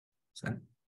So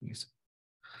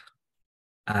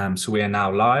we are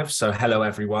now live. So hello,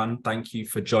 everyone. Thank you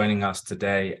for joining us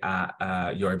today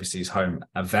at Your Overseas Home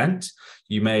event.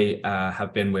 You may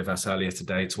have been with us earlier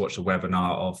today to watch the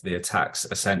webinar of the tax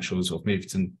essentials of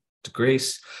moving to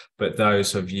Greece. But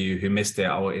those of you who missed it,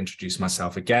 I will introduce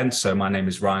myself again. So my name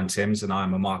is Ryan Timms and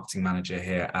I'm a marketing manager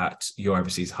here at Your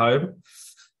Overseas Home.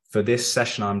 For this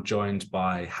session, I'm joined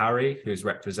by Harry, who's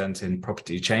representing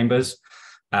Property Chambers,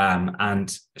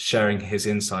 and sharing his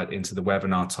insight into the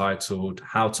webinar titled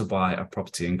How to Buy a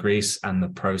Property in Greece and the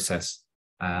process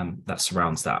that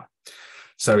surrounds that.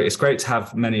 So it's great to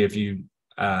have many of you,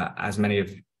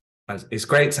 it's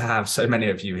great to have so many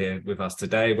of you here with us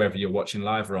today, whether you're watching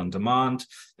live or on demand.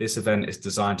 This event is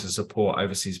designed to support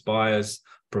overseas buyers,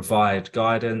 provide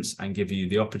guidance, and give you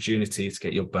the opportunity to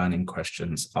get your burning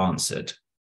questions answered.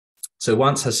 So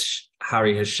once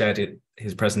Harry has shared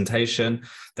his presentation,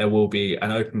 there will be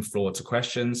an open floor to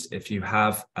questions. If you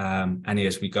have any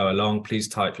as we go along, please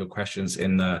type your questions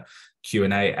in the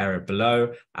Q&A area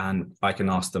below and I can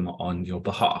ask them on your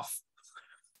behalf.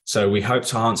 So we hope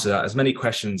to answer as many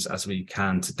questions as we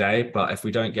can today, but if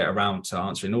we don't get around to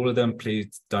answering all of them,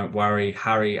 please don't worry.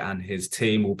 Harry and his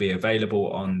team will be available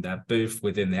on their booth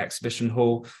within the exhibition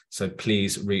hall. So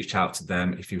please reach out to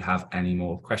them if you have any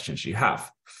more questions you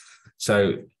have.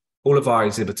 So all of our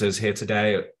exhibitors here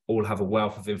today all have a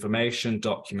wealth of information,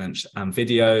 documents and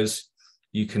videos.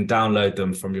 You can download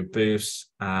them from your booths.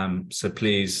 So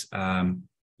please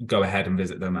go ahead and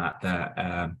visit them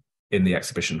in the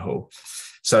exhibition hall.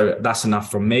 So that's enough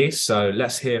from me. So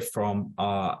let's hear from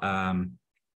our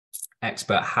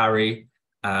expert, Harry.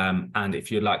 And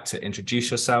if you'd like to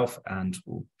introduce yourself and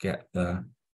we'll get the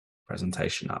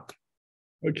presentation up.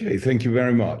 Okay, thank you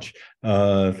very much.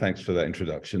 Thanks for that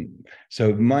introduction.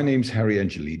 So my name's Harry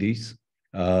Angelides.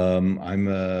 I'm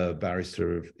a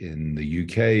barrister in the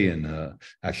UK and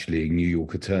actually a New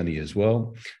York attorney as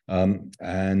well.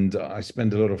 And I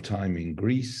spend a lot of time in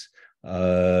Greece.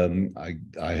 I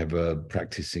have a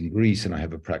practice in Greece and I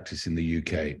have a practice in the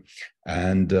UK.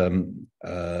 And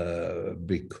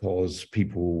because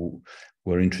people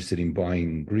were interested in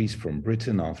buying Greece from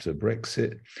Britain after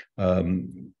Brexit,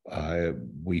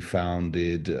 we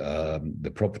founded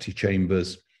the Property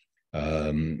Chambers,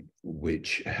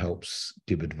 which helps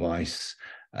give advice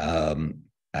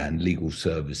and legal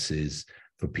services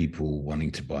for people wanting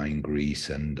to buy in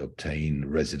Greece and obtain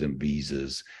resident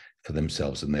visas for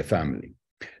themselves and their family.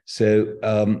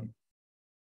 So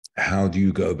how do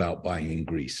you go about buying in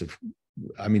Greece?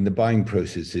 I mean, the buying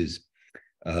process is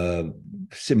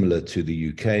similar to the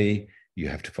UK. You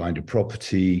have to find a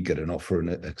property, get an offer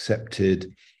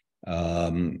accepted,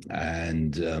 and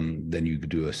then you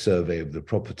do a survey of the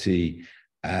property,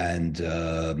 and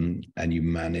you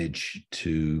manage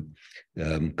to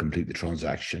complete the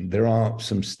transaction. There are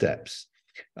some steps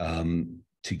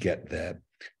to get there.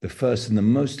 The first and the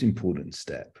most important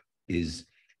step is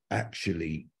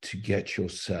actually to get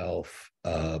yourself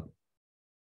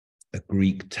a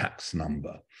Greek tax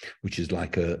number, which is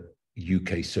like a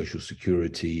UK social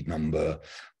security number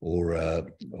or a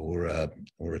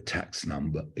tax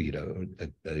number, you know,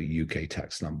 a UK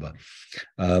tax number.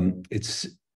 It's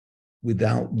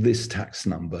without this tax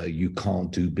number, you can't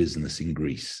do business in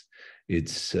Greece. You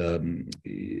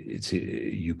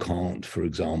can't, for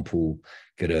example,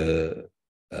 get a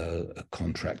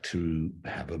contract to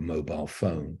have a mobile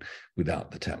phone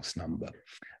without the tax number.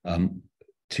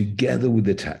 Together with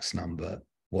the tax number,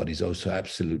 what is also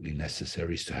absolutely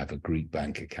necessary is to have a Greek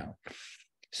bank account.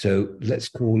 So let's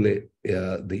call it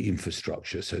the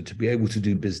infrastructure. So to be able to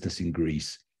do business in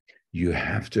Greece, you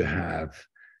have to have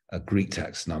a Greek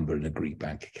tax number and a Greek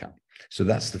bank account. So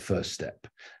that's the first step.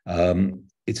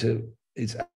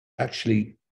 It's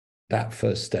actually, that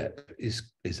first step is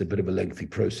a bit of a lengthy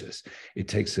process. It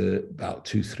takes about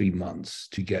 2-3 months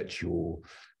to get your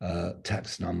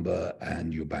tax number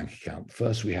and your bank account.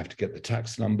 First, we have to get the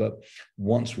tax number.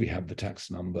 Once we have the tax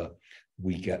number,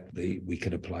 we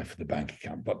can apply for the bank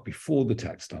account. But before the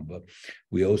tax number,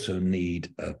 we also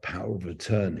need a power of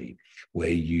attorney where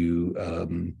you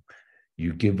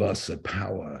give us a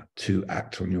power to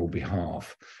act on your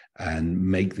behalf and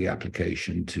make the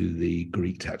application to the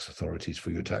Greek tax authorities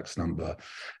for your tax number.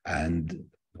 And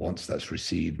once that's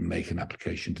received, make an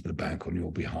application to the bank on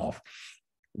your behalf.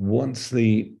 Once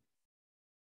the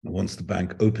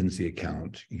bank opens the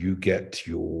account, you get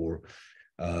your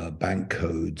bank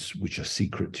codes, which are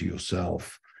secret to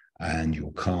yourself, and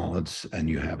your cards, and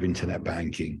you have internet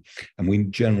banking. And we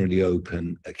generally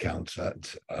open accounts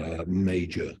at a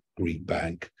major Greek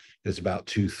bank. There's about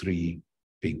 2-3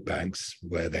 big banks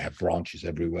where they have branches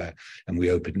everywhere, and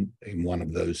we open in one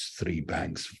of those 3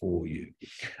 banks for you.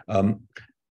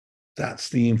 That's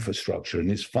the infrastructure, and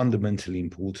it's fundamentally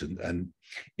important. And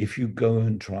if you go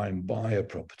and try and buy a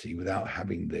property without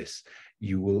having this,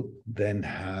 you will then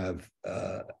have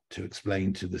to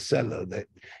explain to the seller that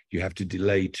you have to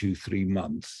delay 2-3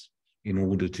 months in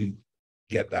order to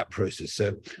get that process.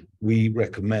 So we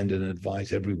recommend and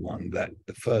advise everyone that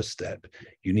the first step,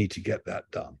 you need to get that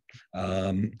done.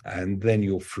 And then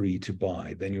you're free to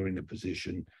buy. Then you're in a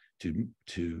position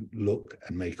to look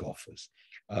and make offers.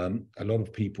 A lot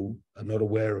of people are not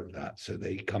aware of that. So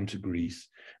they come to Greece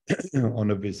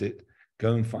on a visit,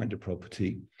 go and find a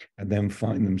property, and then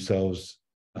find themselves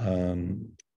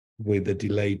with a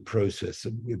delayed process,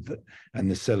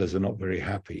 and the sellers are not very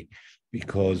happy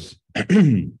because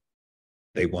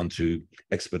they want to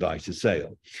expedite a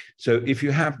sale. So if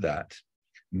you have that,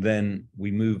 then we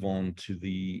move on to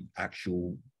the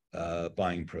actual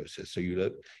buying process. So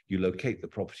you locate the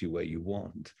property where you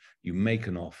want, you make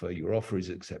an offer, your offer is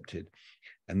accepted,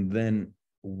 and then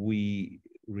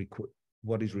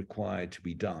what is required to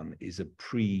be done is a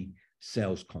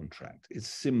pre-sales contract. It's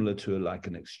similar to like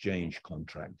an exchange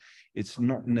contract. It's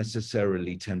not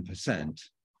necessarily 10%,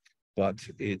 but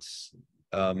it's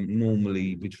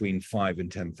normally between 5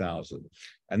 and 10,000.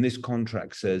 And this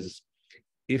contract says,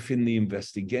 if in the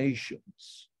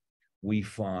investigations we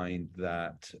find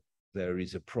that there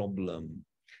is a problem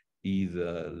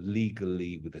either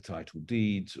legally with the title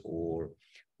deeds, or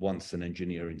once an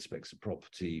engineer inspects a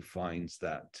property, finds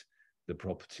that the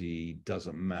property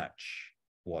doesn't match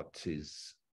what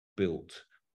is built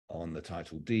on the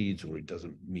title deeds, or it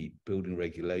doesn't meet building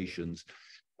regulations.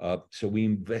 So we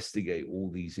investigate all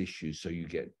these issues so you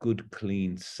get good,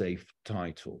 clean, safe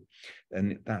title.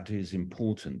 And that is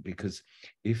important, because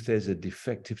if there's a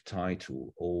defective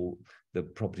title or the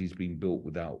property's been built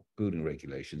without building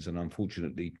regulations, and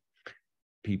unfortunately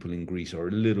people in Greece are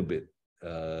a little bit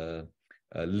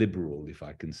liberal, if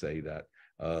I can say that,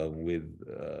 with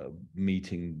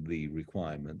meeting the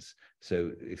requirements.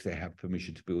 So if they have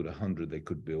permission to build 100, they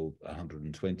could build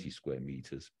 120 square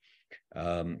meters.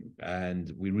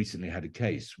 And we recently had a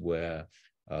case where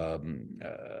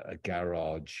a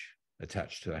garage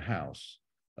attached to a house,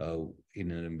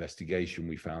 in an investigation,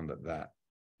 we found that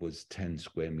was 10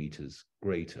 square meters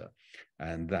greater,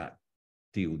 and that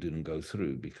deal didn't go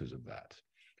through because of that.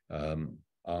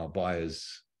 Our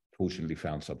buyers fortunately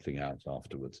found something out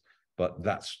afterwards, but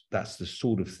that's the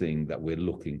sort of thing that we're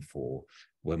looking for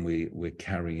when we're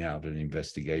carrying out an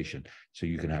investigation. So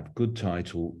you can have good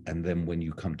title, and then when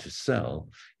you come to sell,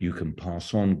 you can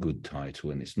pass on good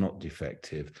title, and it's not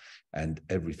defective, and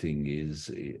everything is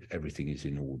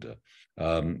in order.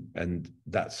 And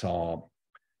that's our,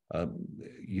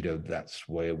 that's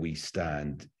where we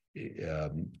stand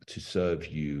to serve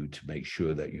you, to make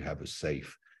sure that you have a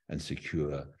safe and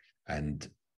secure and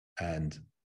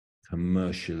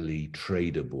commercially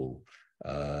tradable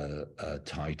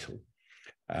title.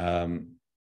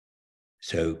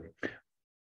 So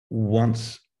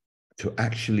once to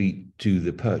actually do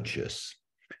the purchase,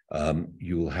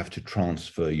 you will have to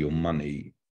transfer your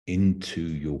money into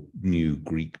your new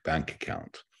Greek bank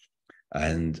account,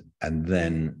 and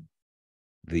then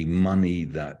the money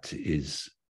that is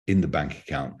in the bank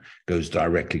account goes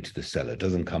directly to the seller. It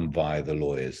doesn't come via the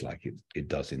lawyers like it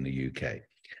does in the UK.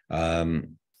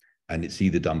 And it's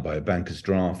either done by a banker's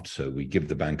draft, so we give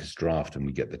the banker's draft and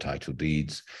we get the title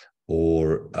deeds,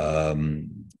 or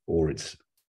it's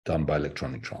done by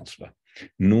electronic transfer.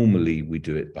 Normally, we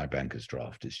do it by banker's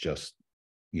draft. It's just,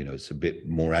 it's a bit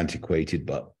more antiquated,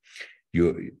 but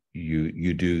you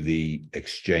do the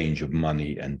exchange of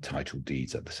money and title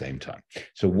deeds at the same time.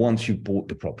 So once you've bought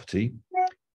the property,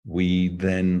 we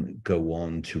then go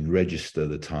on to register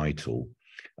the title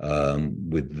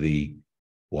with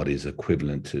what is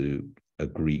equivalent to the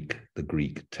Greek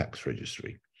tax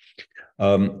registry.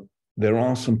 There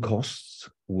are some costs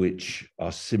which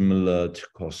are similar to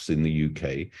costs in the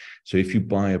UK. So if you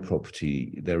buy a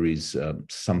property, there is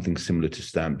something similar to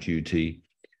stamp duty.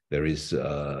 There's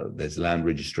land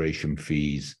registration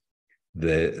fees.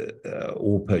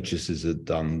 All purchases are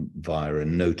done via a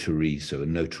notary. So a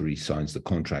notary signs the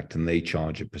contract and they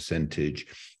charge a percentage.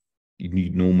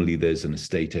 Normally there's an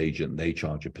estate agent, they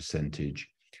charge a percentage.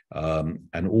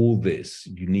 And all this,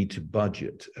 you need to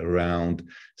budget around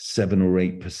 7 or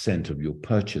 8% of your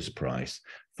purchase price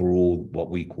for all what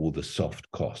we call the soft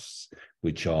costs,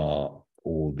 which are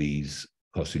all these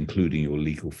costs, including your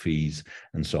legal fees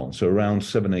and so on. So around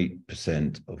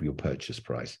 7-8% of your purchase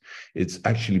price. It's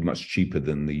actually much cheaper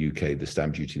than the UK. The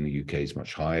stamp duty in the UK is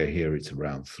much higher. Here it's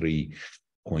around 3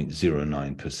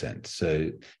 0.09%.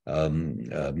 So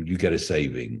you get a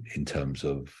saving in terms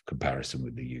of comparison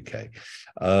with the UK.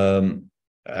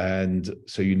 And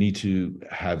so you need to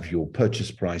have your purchase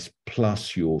price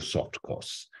plus your soft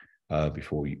costs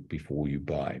before you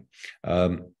buy.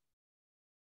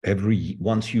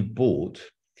 Once you've bought,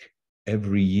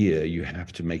 every year you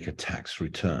have to make a tax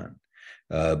return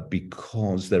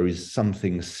because there is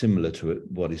something similar to it.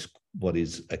 What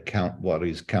is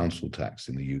council tax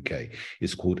in the UK?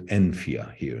 It's called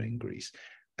ENFIA here in Greece,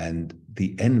 and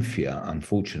the ENFIA,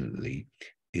 unfortunately,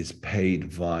 is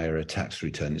paid via a tax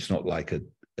return. It's not like a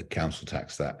council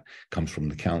tax that comes from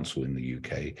the council in the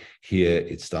UK. Here,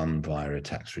 it's done via a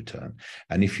tax return.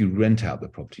 And if you rent out the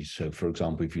property, so for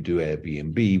example, if you do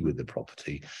Airbnb with the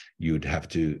property, you would have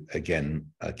to, again,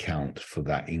 account for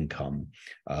that income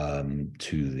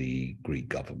to the Greek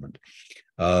government.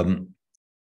 I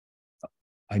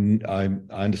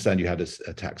understand you had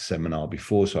a tax seminar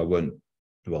before, so I won't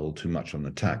dwell too much on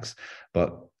the tax,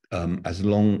 but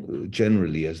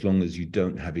generally, as long as you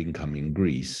don't have income in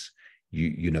Greece,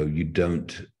 you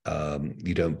don't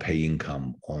pay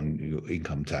income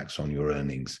tax on your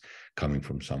earnings coming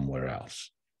from somewhere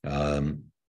else.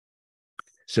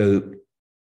 So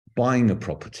buying a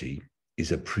property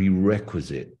is a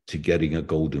prerequisite to getting a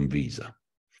golden visa.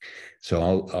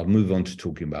 So I'll move on to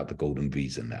talking about the golden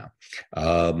visa now.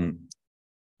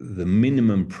 The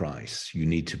minimum price you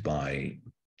need to buy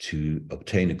to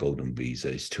obtain a golden visa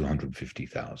is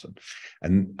 250,000.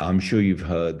 And I'm sure you've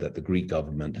heard that the Greek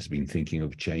government has been thinking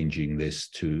of changing this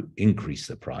to increase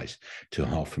the price to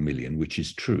 500,000, which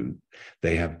is true.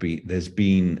 There's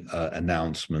been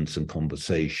announcements and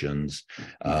conversations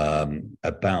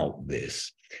about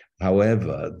this.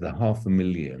 However, the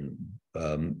 500,000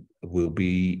 will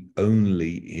be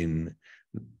only in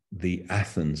the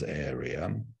Athens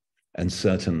area and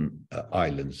certain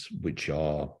islands, which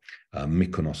are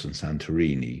Mykonos and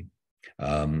Santorini,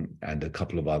 and a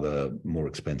couple of other more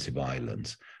expensive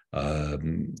islands,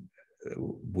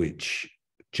 which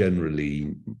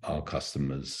generally our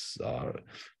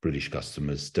British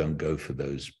customers don't go for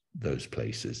those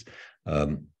places.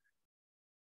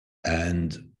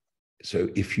 And so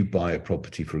if you buy a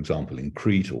property, for example, in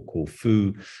Crete or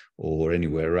Corfu or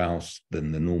anywhere else,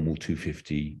 then the normal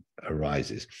 250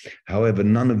 arises. However,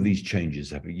 none of these changes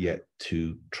have yet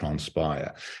to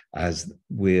transpire, as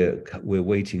we're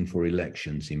waiting for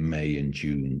elections in May and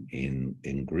June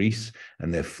in Greece,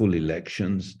 and they're full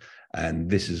elections, and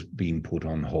this has been put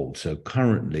on hold. So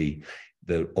currently,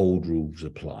 the old rules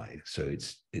apply. So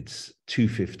it's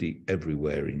 250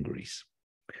 everywhere in Greece.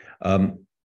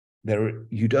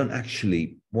 You don't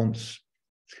actually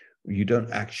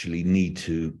need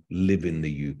to live in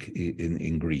the UK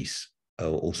in Greece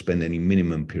or spend any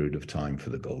minimum period of time for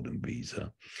the golden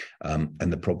visa, and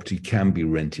the property can be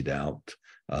rented out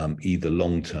either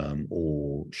long-term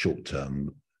or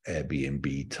short-term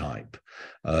Airbnb type.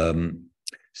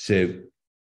 So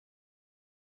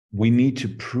we need to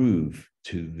prove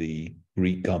to the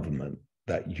Greek government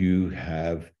that you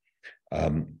have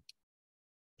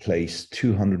place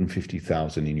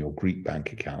 250,000 in your Greek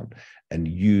bank account and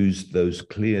use those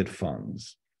cleared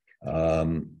funds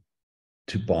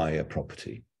to buy a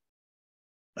property.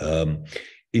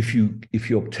 If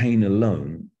you obtain a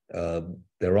loan,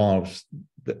 there are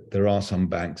some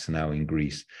banks now in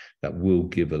Greece that will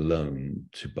give a loan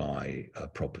to buy a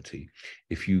property.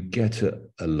 If you get a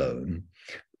loan,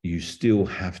 you still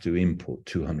have to input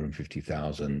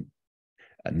 250,000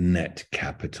 net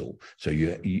capital. So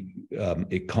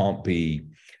it can't be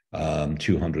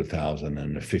 200,000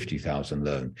 and a 50,000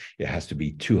 loan. It has to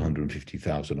be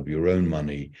 250,000 of your own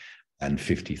money and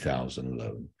 50,000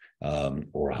 loan,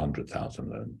 or 100,000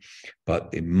 loan. But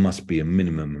it must be a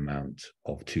minimum amount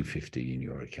of 250 in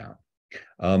your account.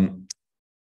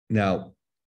 Now,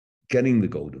 getting the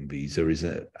golden visa is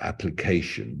an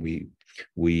application.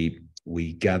 We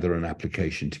gather an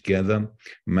application together.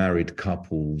 Married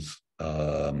couples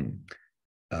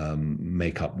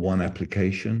make up one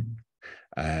application,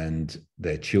 and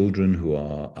their children who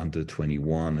are under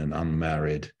 21 and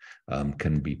unmarried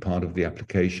can be part of the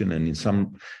application. And in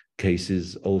some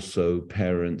cases, also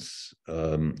parents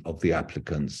of the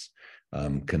applicants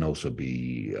can also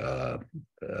be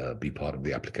part of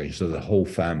the application, so the whole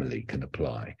family can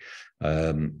apply.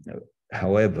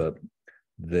 However,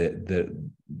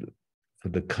 for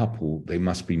the couple, they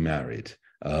must be married.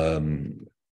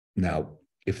 Now,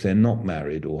 if they're not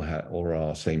married or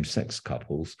are same-sex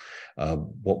couples,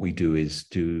 what we do is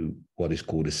do what is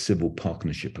called a civil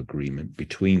partnership agreement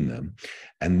between them.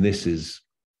 And this is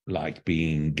like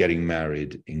getting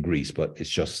married in Greece, but it's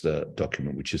just a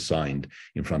document which is signed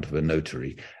in front of a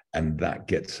notary. and that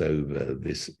gets over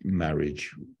this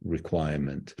marriage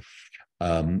requirement.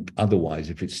 Otherwise,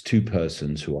 if it's two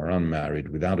persons who are unmarried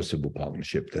without a civil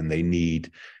partnership, then they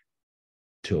need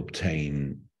to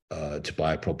obtain to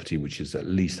buy a property which is at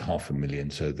least 500,000,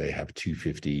 so they have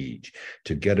 250 each.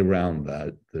 To get around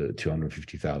that, the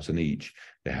 250,000 each,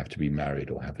 they have to be married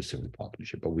or have a civil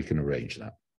partnership, but we can arrange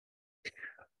that.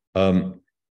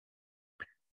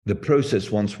 The process,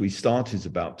 once we start, is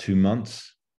about 2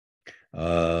 months.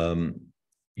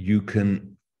 You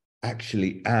can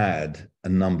actually add a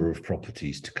number of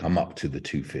properties to come up to the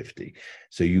 250.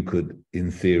 So you could,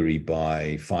 in theory,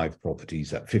 buy 5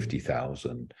 properties at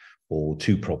 50,000, or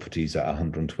 2 properties at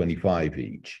 125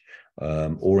 each,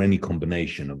 or any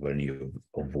combination of any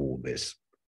of all this.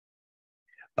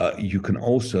 You can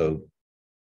also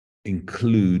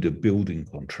include a building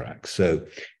contract. So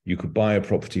you could buy a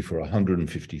property for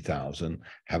 150,000,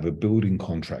 have a building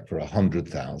contract for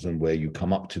 100,000, where you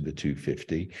come up to the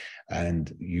 250,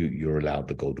 and you're allowed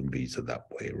the golden visa that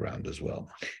way around as well.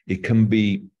 It can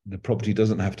be, the property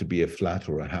doesn't have to be a flat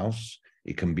or a house.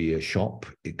 It can be a shop,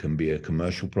 it can be a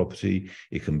commercial property,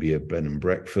 it can be a bed and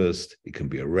breakfast, it can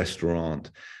be a restaurant.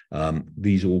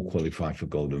 These all qualify for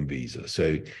golden visa.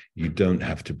 So you don't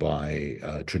have to buy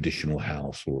a traditional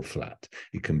house or a flat.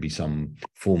 It can be some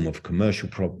form of commercial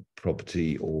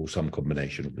property or some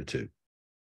combination of the two.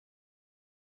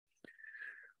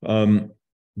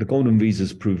 The golden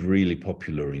visas prove really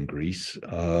popular in Greece.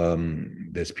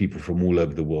 There's people from all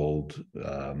over the world,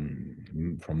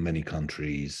 from many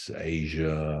countries,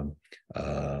 Asia,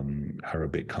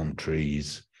 Arabic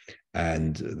countries,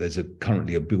 and there's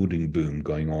currently a building boom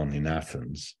going on in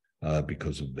Athens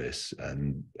because of this,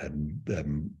 and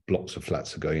blocks of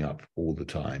flats are going up all the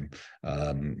time.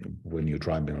 When you're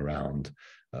driving around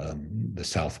the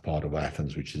south part of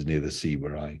Athens, which is near the sea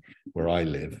where I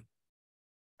live,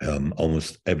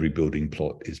 almost every building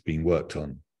plot is being worked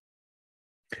on.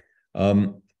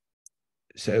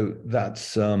 So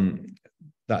that's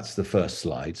the first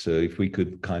slide. So if we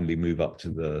could kindly move up to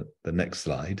the next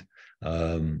slide,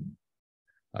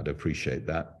 I'd appreciate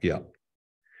that. Yeah.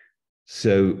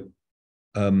 So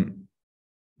the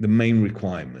main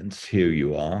requirements, here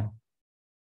you are.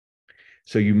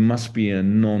 So you must be a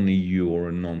non-EU or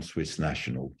a non-Swiss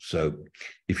national. So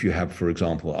if you have, for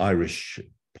example, Irish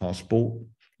passport,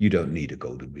 you don't need a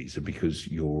golden visa, because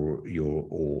you're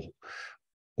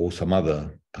or some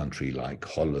other country like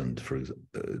Holland, for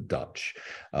example, Dutch.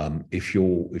 If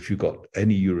you've got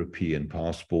any European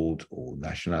passport or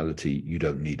nationality, you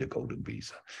don't need a golden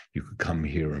visa. You could come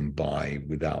here and buy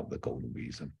without the golden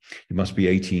visa. You must be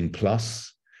 18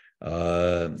 plus.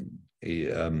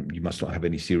 You must not have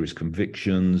any serious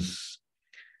convictions.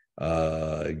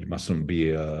 You mustn't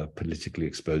be a politically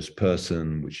exposed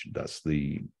person, which that's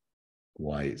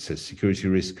why it says security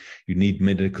risk. You need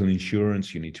medical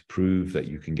insurance. You need to prove that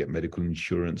you can get medical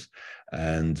insurance.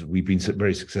 And we've been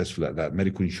very successful at that.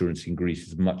 Medical insurance in Greece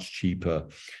is much cheaper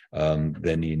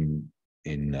than in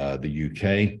the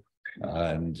UK.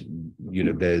 And, you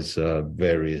know, there's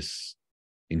various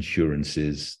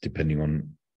insurances depending on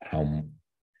how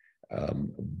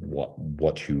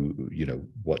what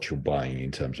you're buying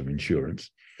in terms of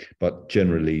insurance. But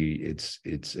generally it's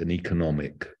an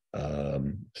economic,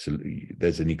 so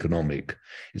there's an economic,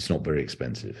 it's not very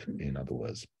expensive, in other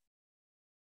words.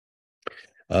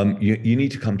 You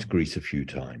need to come to Greece a few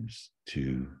times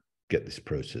to get this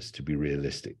process to be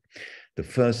realistic. The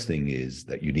first thing is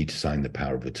that you need to sign the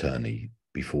power of attorney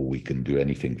before we can do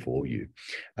anything for you.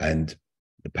 And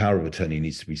the power of attorney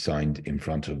needs to be signed in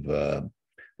front of a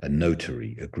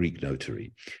notary, a Greek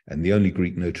notary. And the only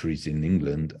Greek notaries in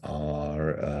England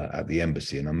are at the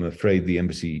embassy. And I'm afraid the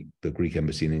Greek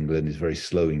embassy in England is very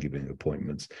slow in giving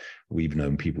appointments. We've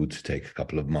known people to take a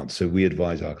couple of months. So we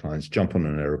advise our clients, jump on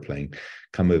an aeroplane,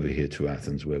 come over here to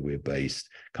Athens where we're based,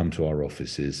 come to our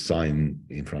offices, sign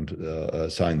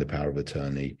the power of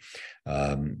attorney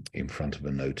in front of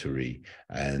a notary,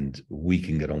 and we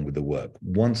can get on with the work.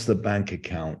 Once the bank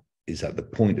account is at the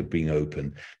point of being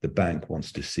open, the bank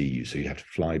wants to see you. So you have to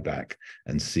fly back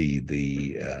and see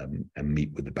and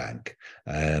meet with the bank.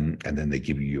 And then they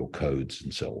give you your codes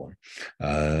and so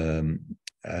on.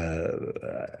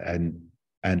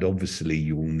 And obviously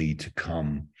you will need to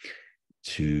come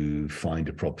to find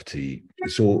a property.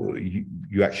 So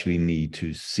you actually need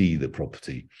to see the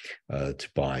property to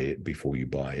buy it before you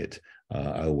buy it.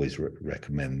 I always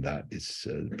recommend that. It's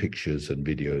pictures and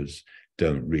videos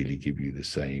don't really give you the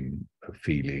same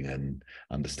feeling and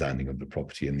understanding of the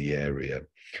property in the area.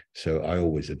 So I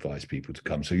always advise people to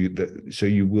come. So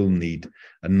you will need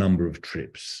a number of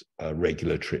trips,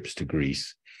 regular trips to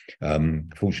Greece.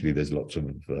 Fortunately, there's lots of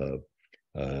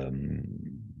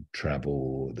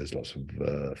travel. There's lots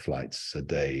of flights a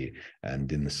day,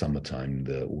 and in the summertime,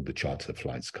 all the charter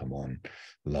flights come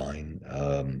online.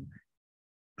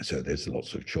 So there's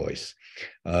lots of choice.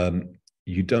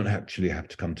 You don't actually have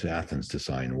to come to Athens to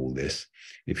sign all this.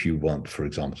 If you want, for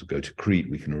example, to go to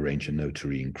Crete, we can arrange a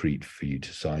notary in Crete for you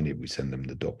to sign it. We send them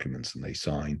the documents and they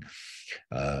sign.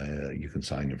 You can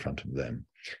sign in front of them.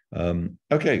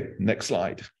 Okay, next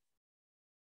slide.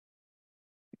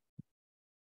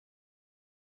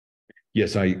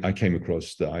 Yes, I came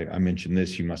across that. I mentioned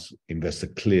this. You must invest a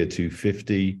clear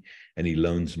 250. Any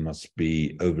loans must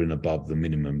be over and above the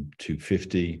minimum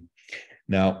 250.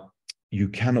 Now, you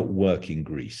cannot work in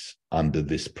Greece under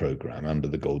this program, under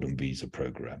the Golden Visa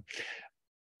program.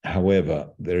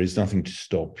 However, there is nothing to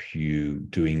stop you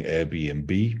doing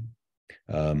Airbnb.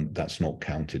 That's not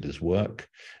counted as work,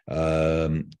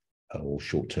 or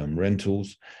short-term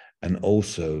rentals. And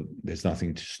also, there's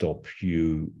nothing to stop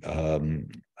you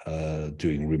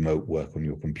doing remote work on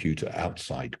your computer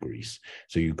outside Greece.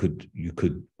 So you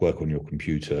could work on your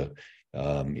computer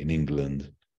in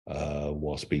England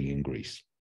whilst being in Greece.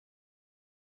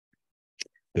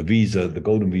 The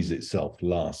Golden Visa itself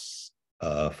lasts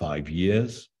 5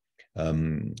 years,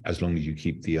 as long as you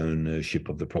keep the ownership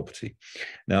of the property.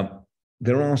 Now,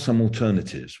 there are some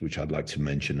alternatives which I'd like to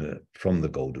mention from the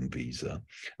Golden Visa,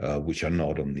 which are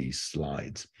not on these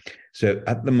slides. So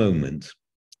at the moment,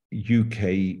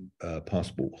 UK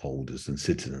passport holders and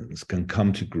citizens can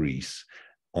come to Greece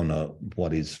on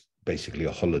what is basically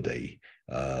a holiday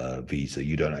visa.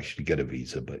 You don't actually get a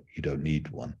visa, but you don't need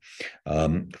one,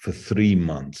 for 3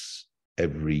 months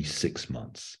every 6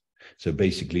 months. So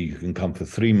basically you can come for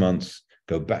 3 months,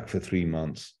 go back for 3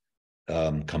 months,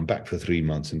 come back for 3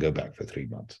 months and go back for 3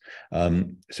 months.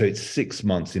 So it's 6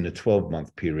 months in a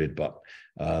 12-month period, but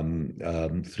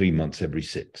 3 months every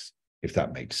 6, if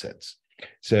that makes sense.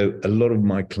 So a lot of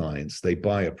my clients, they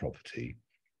buy a property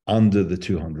under the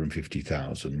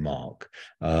 250,000 mark,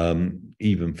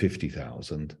 even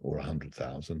 50,000 or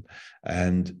 100,000,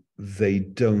 and they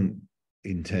don't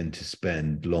intend to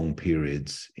spend long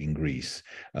periods in Greece.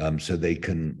 So they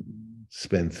can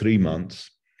spend 3 months,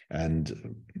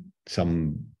 and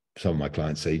some of my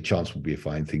clients say chance would be a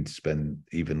fine thing to spend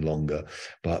even longer,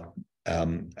 but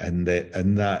and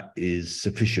that is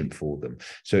sufficient for them.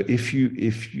 So if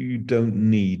you don't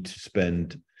need to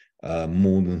spend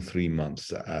more than 3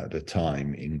 months at a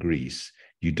time in Greece,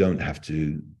 you don't have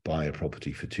to buy a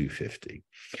property for 250.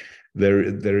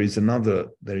 There is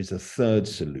a third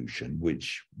solution,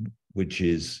 which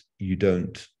is you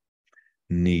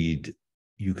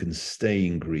can stay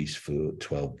in Greece for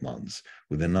 12 months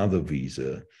with another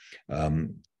visa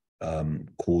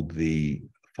called the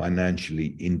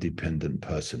Financially Independent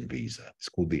Person Visa. It's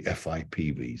called the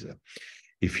FIP visa.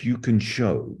 If you can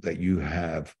show that you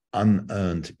have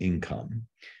unearned income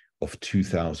of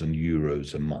 2,000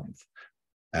 euros a month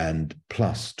and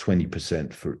plus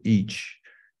 20% for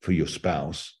your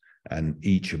spouse and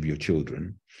each of your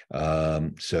children,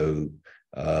 so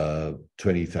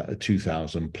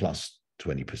 2,000 plus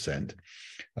 20%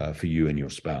 for you and your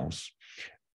spouse.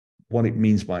 What it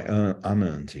means by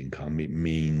unearned income, it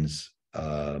means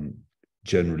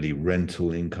generally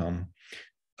rental income,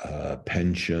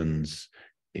 pensions,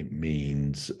 it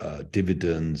means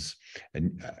dividends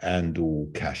and all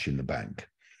cash in the bank,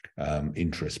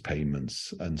 interest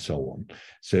payments and so on.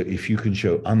 So if you can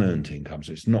show unearned income,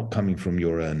 so it's not coming from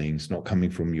your earnings, not coming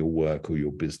from your work or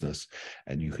your business,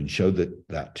 and you can show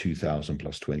that 2,000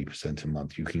 plus 20% a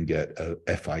month, you can get a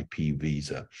FIP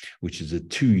visa, which is a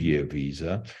 2-year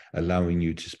visa, allowing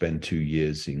you to spend 2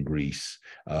 years in Greece,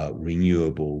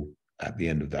 renewable at the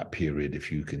end of that period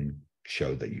if you can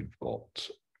show that you've got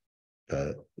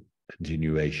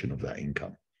continuation of that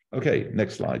income. Okay,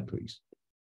 next slide, please.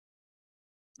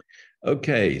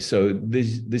 Okay, so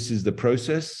this is the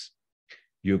process.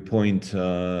 You appoint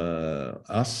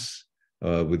us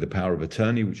with the power of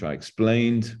attorney, which I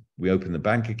explained. We open the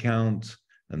bank account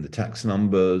and the tax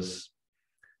numbers.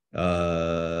 You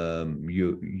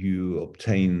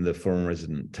obtain the foreign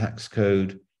resident tax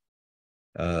code.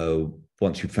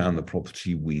 Once you've found the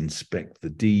property, we inspect the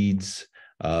deeds.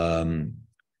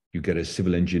 You get a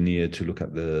civil engineer to look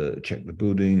at check the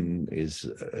building is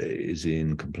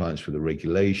in compliance with the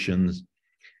regulations.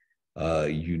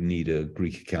 You need a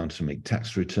Greek accountant to make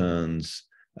tax returns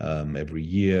every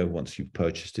year once you've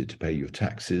purchased it to pay your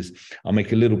taxes. I'll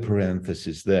make a little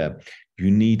parenthesis there.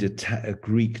 You need a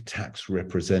Greek tax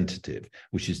representative,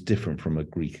 which is different from a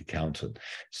Greek accountant.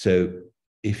 So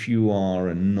if you are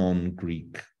a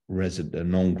non-Greek resident, a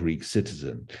non-Greek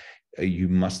citizen, you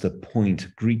must appoint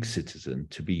a Greek citizen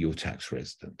to be your tax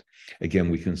resident. Again,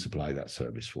 we can supply that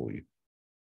service for you.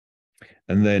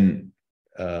 And then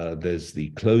there's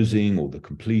the closing or the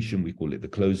completion. We call it the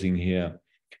closing here.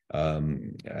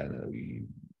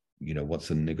 What's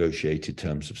the negotiated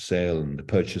terms of sale and the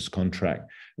purchase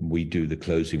contract. And we do the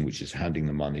closing, which is handing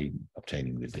the money,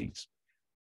 obtaining the deeds.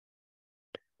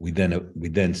 We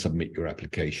then submit your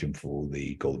application for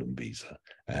the golden visa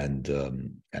and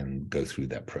go through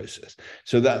that process.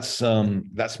 So that's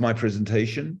my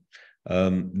presentation.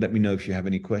 Let me know if you have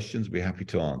any questions. We're happy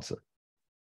to answer.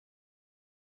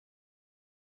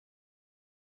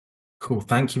 Cool.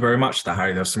 Thank you very much,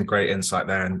 Harry. There's some great insight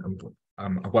there and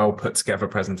a well put together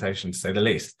presentation, to say the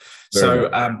least.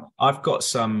 So I've got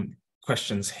some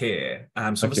questions here.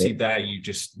 So obviously there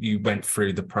you went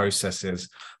through the processes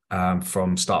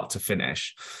from start to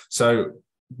finish. So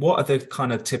what are the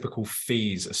kind of typical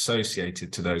fees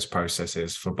associated to those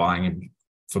processes for buying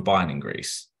in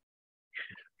Greece?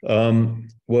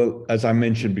 Well, as I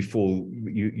mentioned before,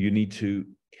 you need to,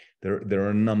 there are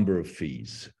a number of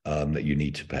fees that you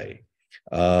need to pay.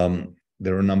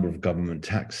 There are a number of government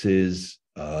taxes,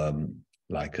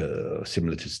 like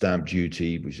similar to stamp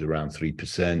duty, which is around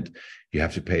 3%. You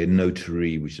have to pay a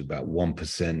notary, which is about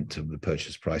 1% of the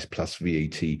purchase price plus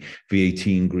VAT. VAT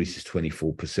in Greece is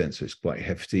 24%, so it's quite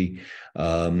hefty.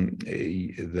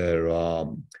 There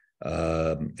are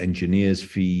engineers'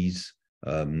 fees.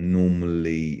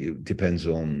 Normally, it depends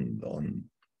on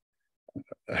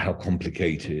how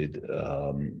complicated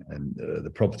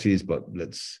the property is, but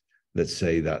let's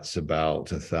say that's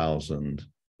about 1,000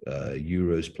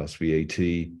 euros plus VAT.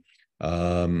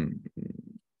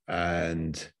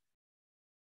 And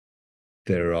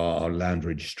there are land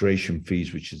registration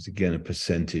fees, which is again a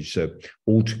percentage. So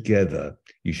altogether,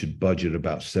 you should budget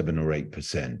about 7 or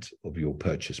 8% of your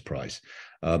purchase price.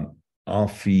 Our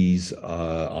fees,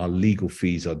 our legal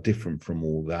fees are different from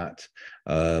all that.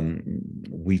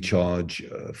 We charge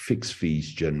fixed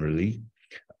fees generally.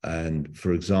 And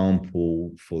for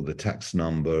example, for the tax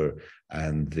number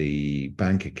and the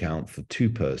bank account for 2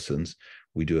 persons,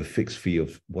 we do a fixed fee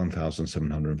of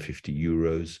 1,750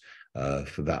 euros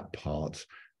for that part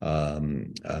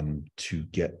to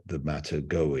get the matter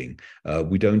going.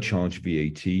 We don't charge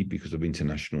VAT because of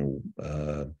international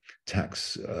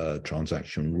tax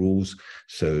transaction rules,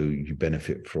 so you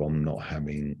benefit from not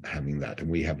having that.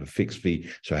 And we have a fixed fee,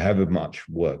 so however much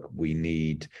work we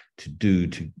need to do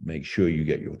to make sure you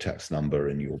get your tax number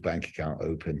and your bank account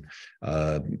open,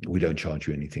 we don't charge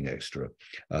you anything extra.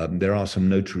 There are some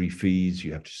notary fees.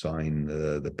 You have to sign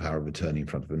the power of attorney in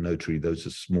front of a notary. Those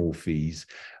are small fees,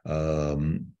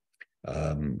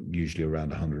 usually around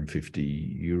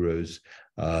 150 euros.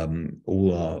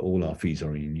 All our fees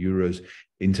are in euros.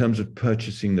 In terms of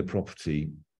purchasing the property,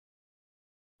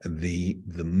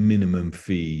 the minimum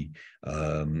fee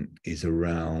is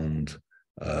around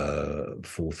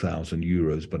 4,000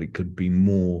 euros, but it could be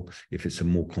more if it's a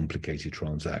more complicated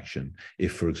transaction.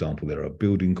 If, for example, there are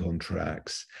building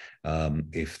contracts,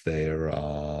 if there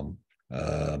are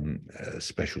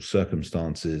special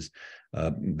circumstances,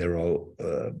 there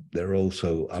are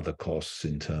also other costs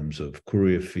in terms of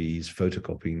courier fees,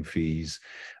 photocopying fees,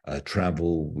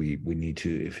 travel. We need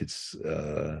to, if it's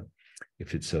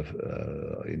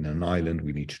in an island,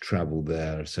 we need to travel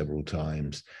there several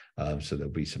times. So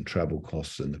there'll be some travel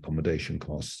costs and accommodation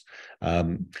costs.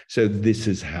 So this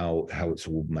is how it's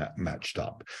all matched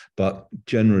up. But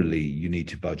generally, you need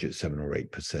to budget 7 or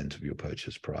 8% of your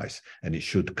purchase price, and it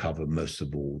should cover most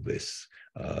of all this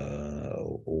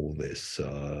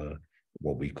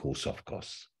what we call soft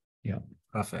costs. Yeah.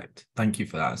 Perfect. Thank you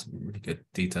for that. It's a really good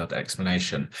detailed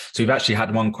explanation. So we've actually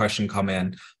had one question come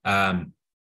in.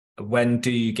 When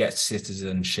do you get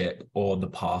citizenship or the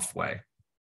pathway?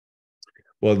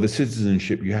 Well, the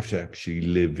citizenship, you have to actually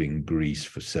live in Greece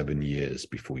for 7 years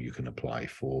before you can apply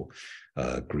for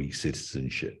Greek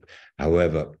citizenship.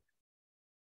 However,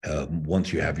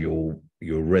 once you have your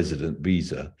resident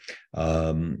visa,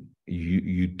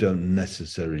 you don't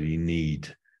necessarily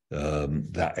need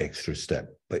that extra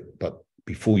step. But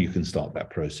before you can start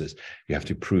that process, you have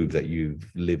to prove that you've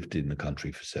lived in the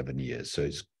country for 7 years. So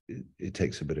it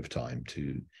takes a bit of time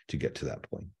to get to that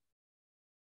point.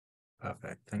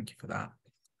 Perfect. Thank you for that.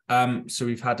 So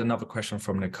we've had another question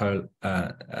from Nicola.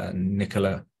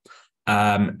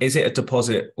 Is it a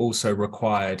deposit also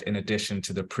required in addition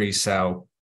to the pre-sale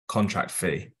contract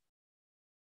fee?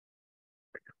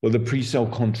 Well, the pre-sale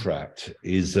contract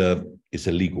is a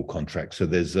legal contract. So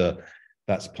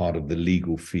that's part of the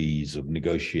legal fees of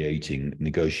negotiating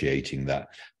that.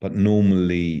 But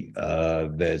normally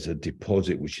there's a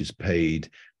deposit which is paid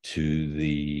to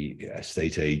the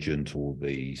estate agent or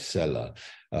the seller,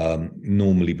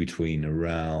 normally between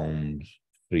around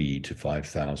 €3,000 to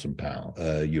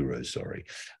 €5,000, sorry.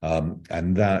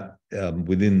 And that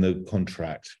within the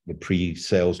contract, the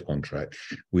pre-sales contract,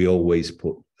 we always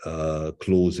put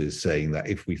clauses saying that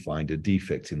if we find a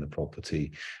defect in the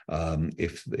property,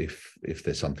 if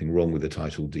there's something wrong with the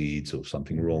title deeds or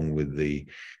something wrong with the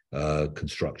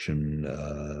construction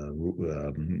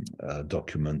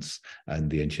documents and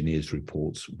the engineer's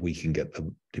reports, we can get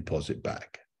the deposit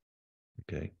back.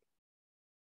 Okay.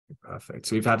 Perfect.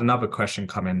 So we've had another question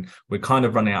come in. We're kind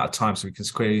of running out of time, so we can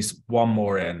squeeze one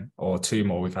more in or two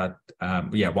more. We've had,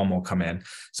 one more come in.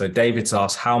 So David's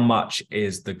asked, how much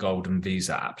is the Golden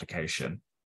Visa application?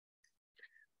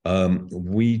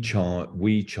 We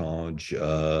charge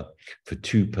for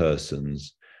two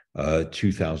persons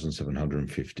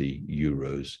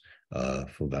 €2,750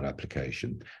 for that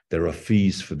application. There are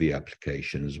fees for the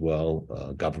application as well,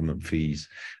 government fees,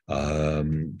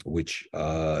 which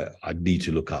I'd need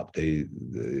to look up to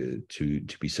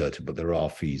be certain, but there are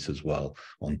fees as well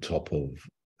on top of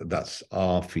that's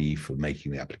our fee for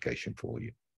making the application for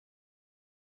you.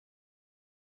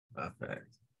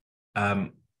 Perfect.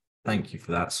 Thank you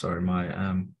for that. Sorry,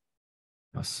 my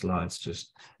slides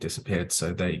just disappeared.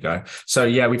 So there you go. So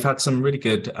yeah, we've had some really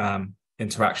good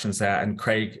interactions there, and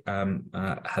Craig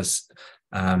has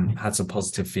had some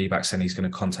positive feedback saying he's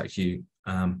going to contact you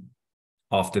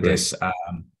after this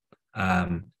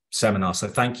seminar. So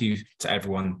thank you to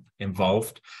everyone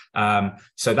involved.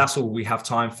 So that's all we have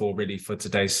time for really for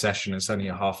today's session. It's only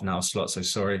a half an hour slot, so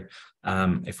sorry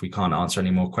if we can't answer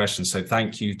any more questions. So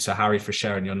thank you to Harry for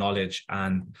sharing your knowledge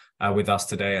and with us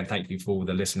today, and thank you for all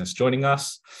the listeners joining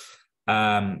us.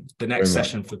 The next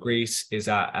session for Greece is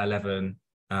at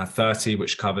 11:30,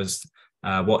 which covers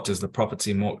what does the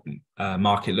property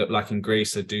market look like in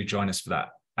Greece. So do join us for that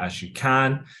as you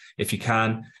can, if you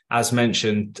can. As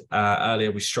mentioned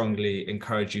earlier, we strongly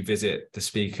encourage you visit the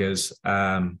speakers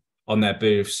on their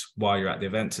booths while you're at the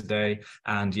event today.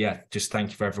 And yeah, just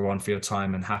thank you for everyone for your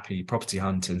time, and happy property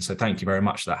hunting. So thank you very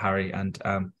much for that, Harry, and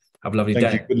have a lovely day.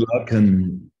 Thank you. Good luck,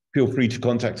 and feel free to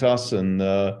contact us, and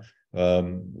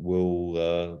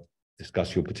we'll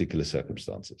discuss your particular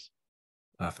circumstances.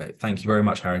 Perfect. Thank you very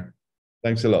much, Harry.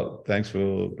 Thanks a lot. Thanks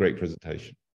for a great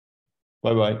presentation.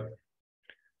 Bye-bye.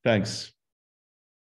 Thanks.